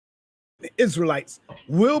Israelites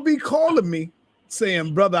will be calling me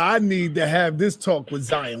saying, brother, I need to have this talk with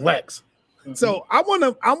Zion Lexx. So I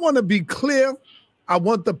want to be clear. I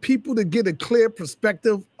want the people to get a clear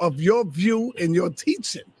perspective of your view and your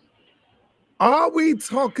teaching. Are we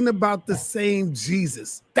talking about the same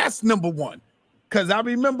Jesus? That's number one. Because I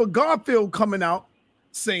remember Garfield coming out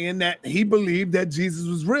saying that he believed that Jesus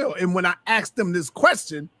was real. And when I asked him this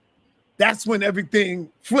question, that's when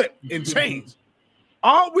everything flipped and changed.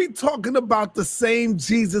 Are we talking about the same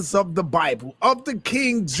Jesus of the Bible, of the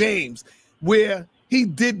King James, where he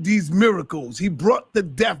did these miracles? He brought the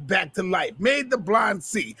deaf back to life, made the blind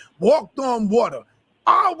see, walked on water.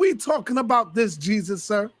 Are we talking about this Jesus,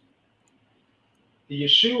 sir? The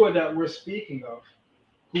Yeshua that we're speaking of,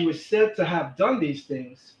 who is said to have done these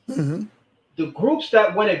things, the groups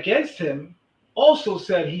that went against him also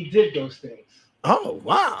said he did those things. Oh,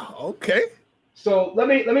 wow. Okay. So let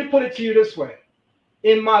me put it to you this way.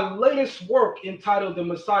 In my latest work entitled The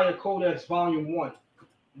Messiah Codex Volume 1,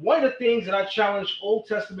 one of the things that I challenge Old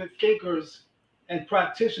Testament thinkers and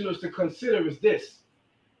practitioners to consider is this.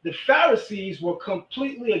 The Pharisees were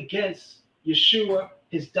completely against Yeshua,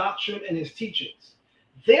 his doctrine, and his teachings.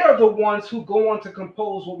 They are the ones who go on to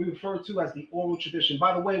compose what we refer to as the oral tradition.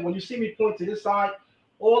 By the way, when you see me point to this side,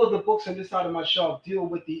 all of the books on this side of my shelf deal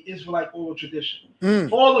with the Israelite oral tradition.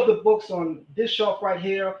 All of the books on this shelf right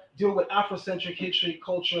here deal with Afrocentric history,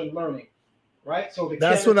 culture, and learning. Right? So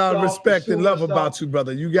that's what I respect and love about you,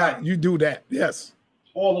 brother. You do that. Yes.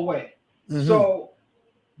 All the way. So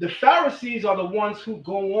the Pharisees are the ones who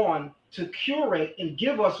go on to curate and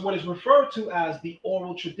give us what is referred to as the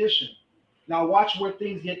oral tradition. Now watch where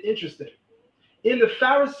things get interesting. In the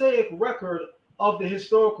Pharisaic record of the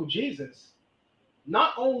historical Jesus,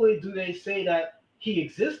 not only do they say that he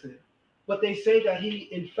existed, but they say that he,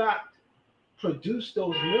 in fact, produced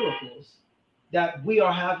those miracles that we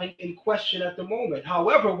are having in question at the moment.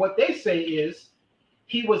 However, what they say is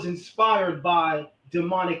he was inspired by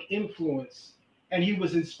demonic influence. And he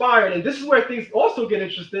was inspired, and this is where things also get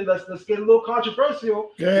interesting. Let's get a little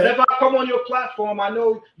controversial. Whenever I come on your platform, I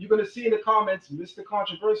know you're going to see in the comments, Mr.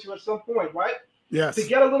 Controversial at some point, right? Yes. To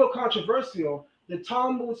get a little controversial, the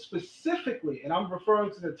Talmud specifically, and I'm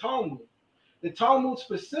referring to the Talmud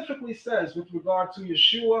specifically says with regard to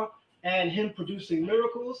Yeshua and him producing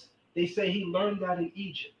miracles, they say he learned that in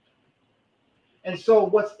Egypt. And so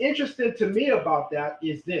what's interesting to me about that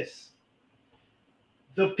is this.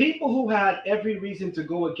 The people who had every reason to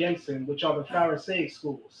go against him, which are the Pharisaic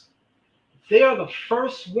schools, they are the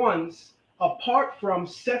first ones, apart from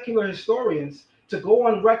secular historians, to go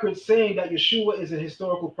on record saying that Yeshua is a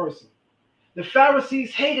historical person. The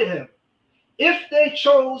Pharisees hated him. If they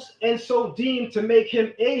chose and so deemed to make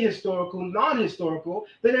him ahistorical, non-historical,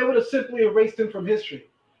 then they would have simply erased him from history.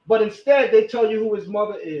 But instead, they tell you who his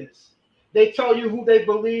mother is. They tell you who they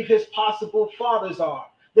believe his possible fathers are.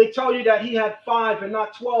 They tell you that he had 5 and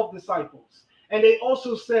not 12 disciples. And they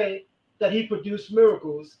also say that he produced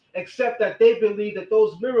miracles, except that they believe that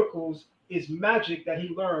those miracles is magic that he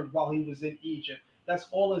learned while he was in Egypt. That's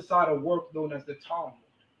all inside a work known as the Talmud.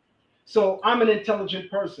 So I'm an intelligent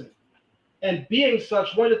person. And being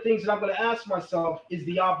such, one of the things that I'm going to ask myself is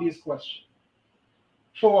the obvious question.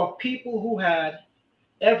 For people who had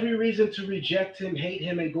every reason to reject him, hate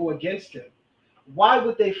him, and go against him, why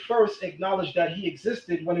would they first acknowledge that he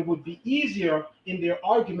existed when it would be easier in their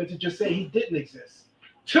argument to just say he didn't exist?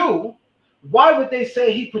 2, why would they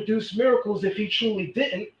say he produced miracles if he truly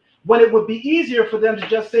didn't, when it would be easier for them to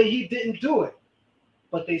just say he didn't do it?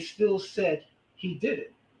 But they still said he did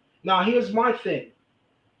it. Now, here's my thing.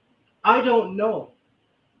 I don't know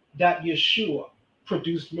that Yeshua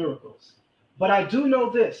produced miracles, but I do know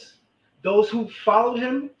this. Those who followed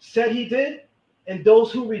him said he did, and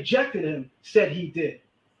those who rejected him said he did.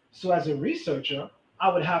 So as a researcher,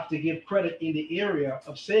 I would have to give credit in the area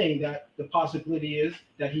of saying that the possibility is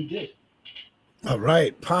that he did. All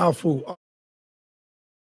right. Powerful.